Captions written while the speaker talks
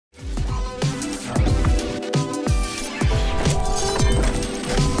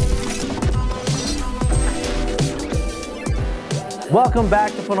Welcome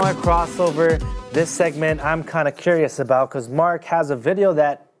back to Pinoy Crossover. This segment I'm kind of curious about because Mark has a video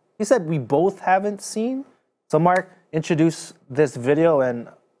that he said we both haven't seen. So Mark, introduce this video and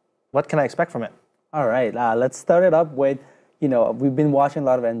what can I expect from it? All right, let's start it up with, we've been watching a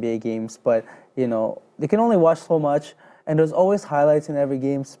lot of NBA games, but, they can only watch so much. And there's always highlights in every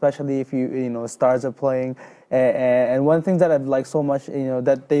game, especially if stars are playing. And one thing that I've liked so much,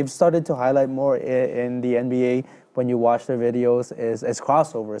 that they've started to highlight more in the NBA when you watch their videos is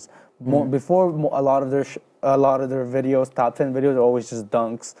crossovers. Before a lot of their videos, top 10 videos, are always just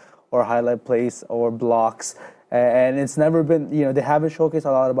dunks or highlight plays or blocks. And it's never been, they haven't showcased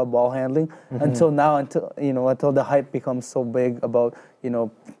a lot about ball handling until now, until the hype becomes so big about,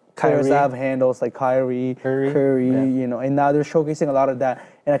 players that have handles like Curry, and now they're showcasing a lot of that.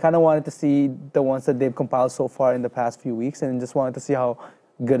 And I kind of wanted to see the ones that they've compiled so far in the past few weeks, and just wanted to see how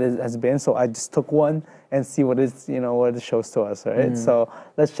good it has been. So I just took one and see what it shows to us, right? So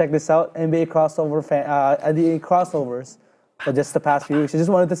let's check this out. NBA crossover NBA crossovers for just the past few weeks. I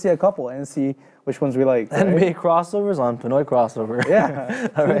just wanted to see a couple and see which ones we like. Right? NBA crossovers on Pinoy Crossover. Yeah,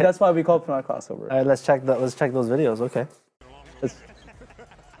 all right. That's why we call it Pinoy Crossover. All right, let's check those videos. Okay.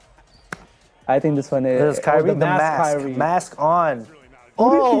 I think this one is There's Kyrie, the mask. Kyrie. Mask on.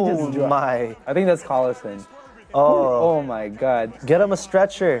 Oh my! I think that's Collison. Oh my God! Get him a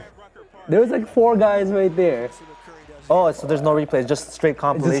stretcher. There's like 4 guys right there. Oh, so there's no replays, just straight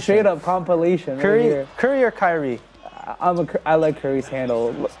compilation. Just straight up compilation. Curry or Kyrie? I like Curry's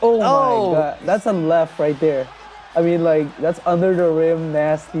handle. Oh my God! That's a left right there. I mean, that's under the rim,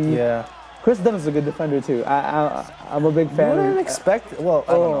 nasty. Yeah. Chris Dunn's a good defender too. I'm a big fan. You wouldn't expect. Well,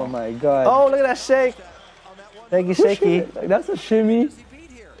 I don't know. My God! Oh, look at that shake! Thank you, shaky. That's a shimmy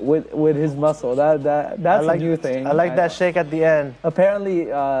with his muscle. That's a new thing. I like that shake at the end. Apparently,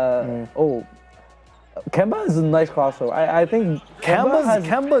 Kemba is a nice crossover. I think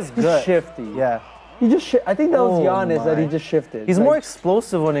Kemba's good. He's shifty. Yeah. I think that was Giannis that he just shifted. He's more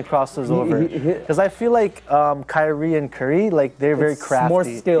explosive when he crosses over. Because I feel like Kyrie and Curry, they're very crafty. More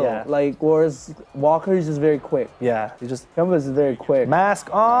skill. Yeah. Whereas Walker is just very quick. Yeah. Kemba is very quick.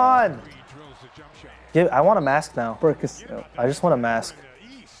 Mask on! I want a mask now. Percus. I just want a mask.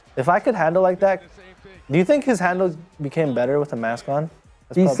 If I could handle like that, do you think his handle became better with a mask on?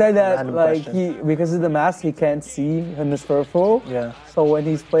 He said that because of the mask he can't see in his peripheral. Yeah. So when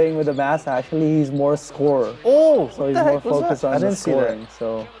he's playing with the mask, actually he's more scorer. Oh. So he's more focused on the scoring.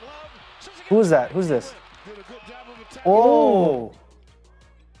 So. Who's that? Who's this? Oh.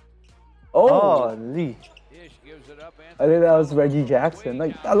 Oh. Lee. I think that was Reggie Jackson.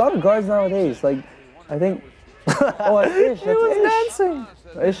 A lot of guards nowadays. I think. Oh, it's Ish. He was dancing.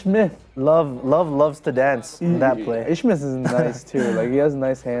 Ish Smith. Love loves to dance in that play. Ish Smith is nice too. He has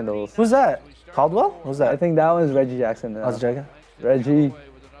nice handles. Who's that? Caldwell? Who's that? I think that one is Reggie Jackson. I was joking. Reggie.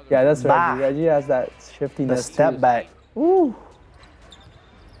 Yeah, that's Reggie. Reggie has that shiftiness. The step back. Ooh.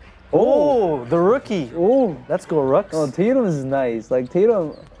 Oh, the rookie. Ooh. Let's go, Rooks. Oh, Tatum is nice.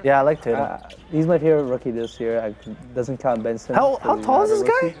 Tatum. Yeah, I like Tatum. He's my favorite rookie this year. Doesn't count Benson. How tall is this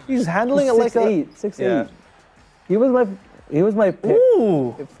guy? He's handling it like 6'8". Yeah. He was my pick.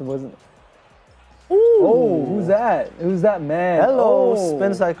 Ooh. If it wasn't. Ooh. Oh, who's that? Who's that man? Hello,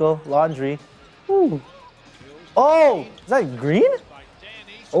 spin cycle, laundry. Ooh. Oh, is that Green?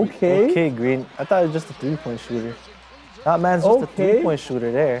 Okay. Okay, Green. I thought it was just a 3-point shooter. That man's just a 3-point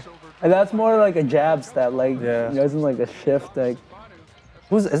shooter there. And that's more like a jab step, isn't like a shift, is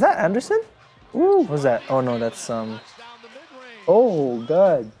that Anderson? Ooh. Who's that? Oh no, that's Oh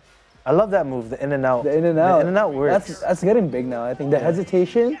God. I love that move, the in and out. The in and out. The in and out works. That's getting big now. I think the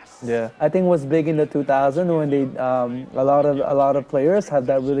hesitation. Yeah. I think was big in the 2000 when they a lot of players have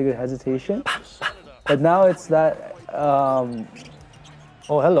that really good hesitation. But now it's that.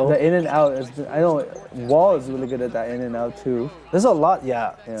 Oh, hello. The in and out. I know Wall is really good at that in and out too. There's a lot,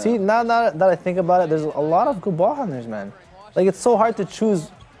 yeah. See, now that I think about it, there's a lot of good ball handlers, man. It's so hard to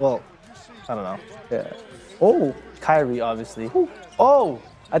choose. Well, I don't know. Yeah. Oh, Kyrie, obviously. Oh.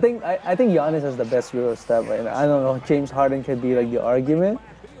 I think Giannis has the best Euro step right now. I don't know. James Harden could be the argument,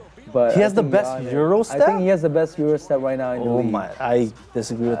 but he has the best Euro step. I think he has the best Euro step right now in the league. Oh my! I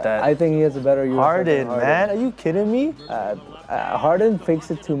disagree with that. I think he has a better Euro step than Harden, man. Are you kidding me? Harden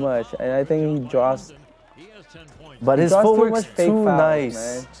fakes it too much, and I think he draws. But his footwork's too nice.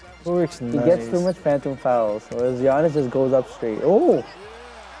 Man. Footwork's nice. He gets too much phantom fouls, whereas Giannis just goes up straight. Oh,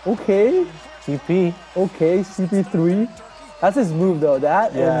 okay. CP. Okay, CP3. That's his move though.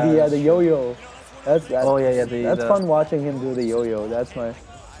 That and the yo-yo. That's that's fun watching him do the yo-yo. That's my.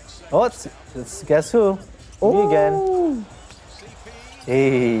 Oh, it's guess who? Me again.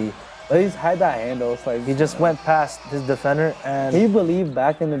 Hey. He's had that handle. It's like He just went past his defender and... Can you believe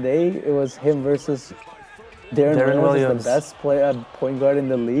back in the day it was him versus Darren Williams, the best point guard in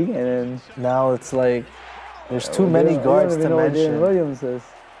the league, and then now it's like there's too many guards to mention. Darren Williams is.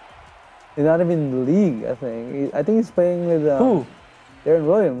 He's not even in the league, I think. I think he's playing with who? Darren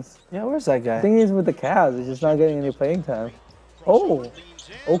Williams. Yeah, where's that guy? I think he's with the Cavs. He's just not getting any playing time. Oh,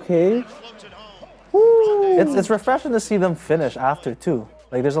 okay. Woo. It's refreshing to see them finish after too.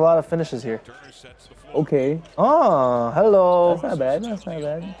 Like there's a lot of finishes here. Okay. Oh, hello. That's not bad. That's not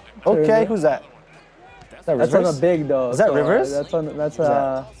bad. Okay, who's that? Is that That's on the big though. Is that so, Rivers? That's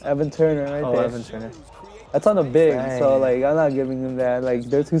Evan Turner right there. Evan Turner. That's on the big, Dang. so like I'm not giving them that. Like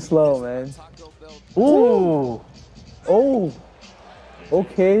they're too slow, man. Ooh. Oh.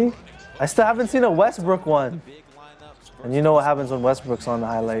 Okay. I still haven't seen a Westbrook one. And you know what happens when Westbrook's on the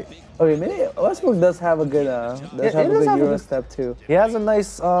highlight. Okay, maybe Westbrook does have a good Euro step too. He has a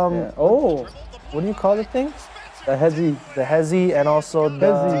nice Yeah. Oh, what do you call the thing? the hezzy. The hezzy and also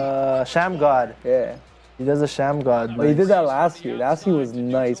the sham god. Yeah. He does a sham god. Well, he did that last year. Last year was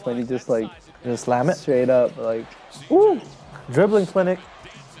nice when he just like Just slam it. straight up like, ooh, Dribbling clinic.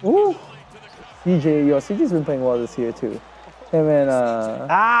 ooh. CJ's been playing well this year too. Him and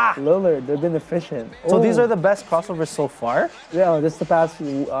Lillard, they've been efficient. So Oh. these are the best crossovers so far? Yeah, just the past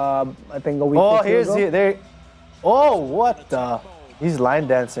I think a week. Oh, or two here's ago. there. Oh, what the? He's line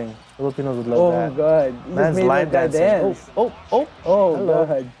dancing. Filipinos would love Oh that. god, he Man's just made line that guy dancing. dance. Oh. Oh Hello.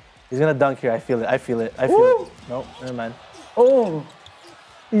 god. He's gonna dunk here. I feel it. I feel it. I feel Woo. it. Nope, never mind. Oh,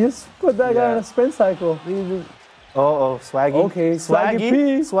 he just put that guy Yeah. on a sprint cycle. Oh, swaggy. Okay, Swaggy P.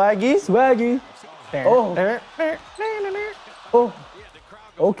 Swaggy. Swaggy. Oh. Oh,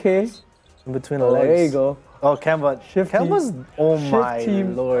 okay. In between the Oh, legs. there you go. Oh, Kemba. Shifty. Kemba's. Oh my Shift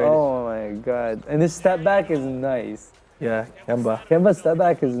team. lord. Oh my god. And his step back is nice. Yeah, Kemba. Kemba's step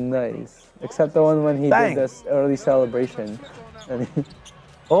back is nice. Except the one when he Bang. did this early celebration. And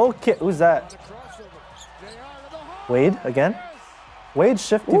Okay, who's that? Wade again? Wade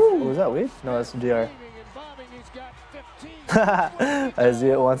shifty. Ooh. Was that Wade? No, that's JR.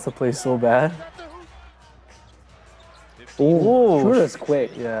 Isaiah wants to play so bad. Ooh, Schroeder's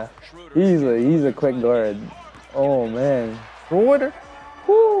quick. Yeah. He's a quick guard. Oh man. Schroeder.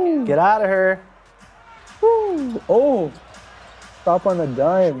 Woo. Get out of her. Woo. Oh. Stop on a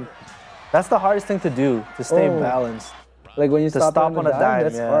dime. That's the hardest thing to do, to stay Oh. balanced. Like when you To stop, stop on a dime,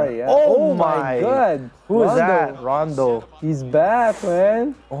 that's yeah. hard, yeah. Oh, my god. Who is Rondo. that? Rondo. He's back,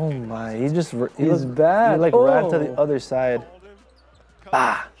 man. Oh my, he just He's back. He like ran to the Oh. other side.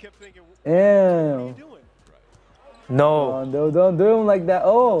 Ah. Damn. No. Rondo, don't do him like that.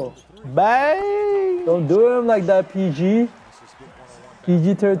 Oh. Bang. Don't do him like that, PG.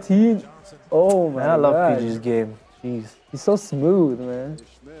 PG-13. Oh my Man, I love god. PG's game. Jeez. He's so smooth, man.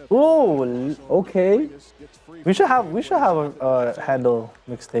 Ooh, Okay. we should have a handle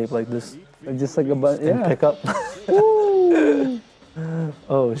mixtape like this Like, just like a bunch. and Yeah. pick up. Ooh.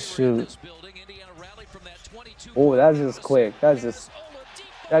 Oh shoot. Oh, that's just quick. That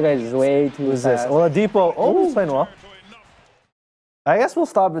guy's just way too Who's this? fast. Oladipo. Oh, he's playing well. I guess we'll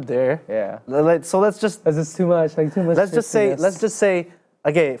stop it there. Yeah. So let's just That's just too much. Like too much. let's just say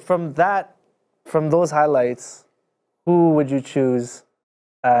okay, from those highlights, who would you choose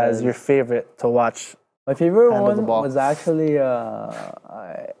as your favorite to watch? My favorite handle the one ball? was actually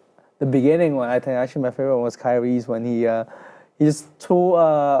the beginning one. I think actually my favorite one was Kyrie's when he just told.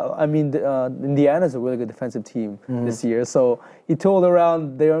 Indiana's a really good defensive team this year, so he told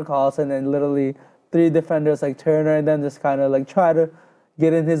around Darren Collison and literally 3 defenders like Turner, and then just kind of like try to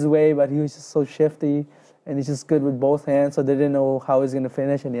get in his way, but he was just so shifty. And he's just good with both hands, so they didn't know how he was going to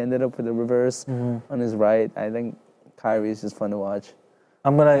finish, and he ended up with a reverse on his right. I think Kyrie is just fun to watch.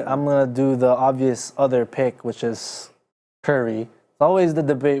 I'm gonna do the obvious other pick, which is Curry. It's always the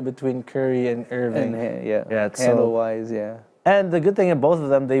debate between Curry and Irving. And it's handle-wise, yeah. And the good thing in both of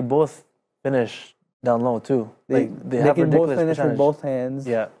them, they both finish down low too. They have can both ridiculous finish percentage. with both hands.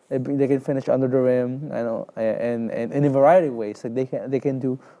 Yeah. They can finish under the rim. I know, and in a variety of ways. Like they can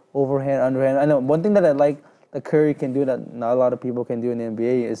do overhand, underhand. I know one thing that I like that Curry can do that not a lot of people can do in the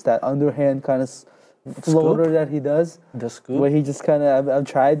NBA is that underhand kind of floater that he does. The scoop. Where he just kind of I've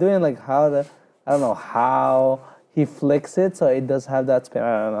tried doing like I don't know how he flicks it so it does have that spin.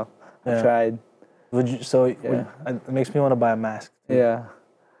 I don't know. Yeah. I've tried. Would you? So it makes me want to buy a mask. Yeah.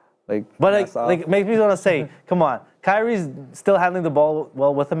 Like, But that's all. it makes me want to say, come on, Kyrie's still handling the ball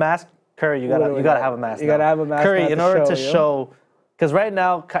well with a mask. Curry, you gotta have a mask. You gotta have a mask. Curry, now in order to show, because right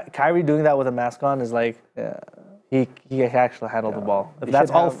now Kyrie doing that with a mask on is like, he can actually handle the ball. If He that's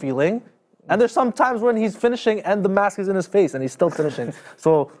should all have- feeling, and there's some times when he's finishing and the mask is in his face and he's still finishing.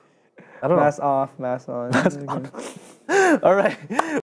 So I don't know. Mask off, mask on. All right.